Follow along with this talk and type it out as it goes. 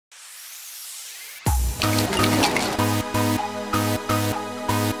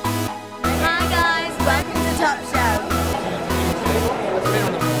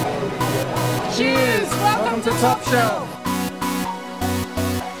Top Shelf.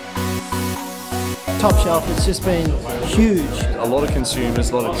 Top Shelf has just been huge. A lot of consumers,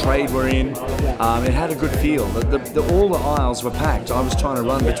 a lot of trade were in. It had a good feel. All the aisles were packed. I was trying to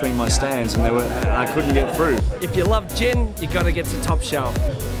run between my stands and I couldn't get through. If you love gin, you got to get to Top Shelf.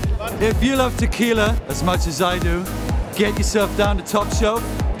 If you love tequila as much as I do, get yourself down to Top Shelf,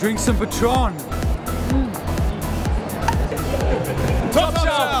 drink some Patron. Top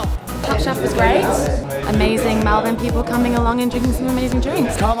Shelf! Top Shelf was great. Amazing Melbourne people coming along and drinking some amazing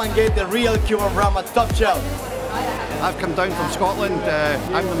drinks. Come and get the real cure rum at Top Shelf. I've come down from Scotland.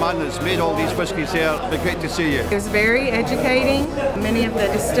 I'm the man that's made all these whiskies here. It'd be great to see you. It was very educating. Many of the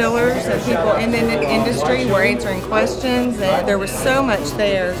distillers and people in the industry were answering questions, and there was so much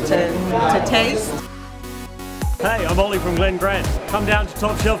there to taste. Hey, I'm Ollie from Glen Grant. Come down to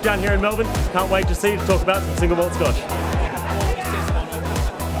Top Shelf down here in Melbourne. Can't wait to see you to talk about some single malt scotch.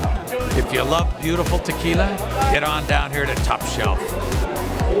 If you love beautiful tequila, get on down here to Top Shelf.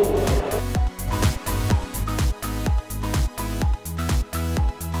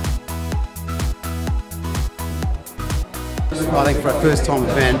 I think for a first time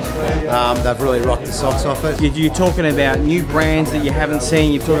event, they've really rocked the socks off it. You're talking about new brands that you haven't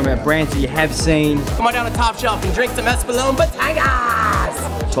seen, you're talking about brands that you have seen. Come on down to Top Shelf and drink some Espolón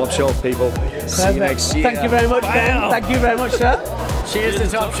Batangas! Top Shelf, people. See you next year. Thank you very much, Ben. Thank you very much, sir. Cheers to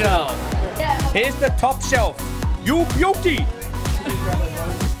Top Shelf. Here's the Top Shelf. You beauty!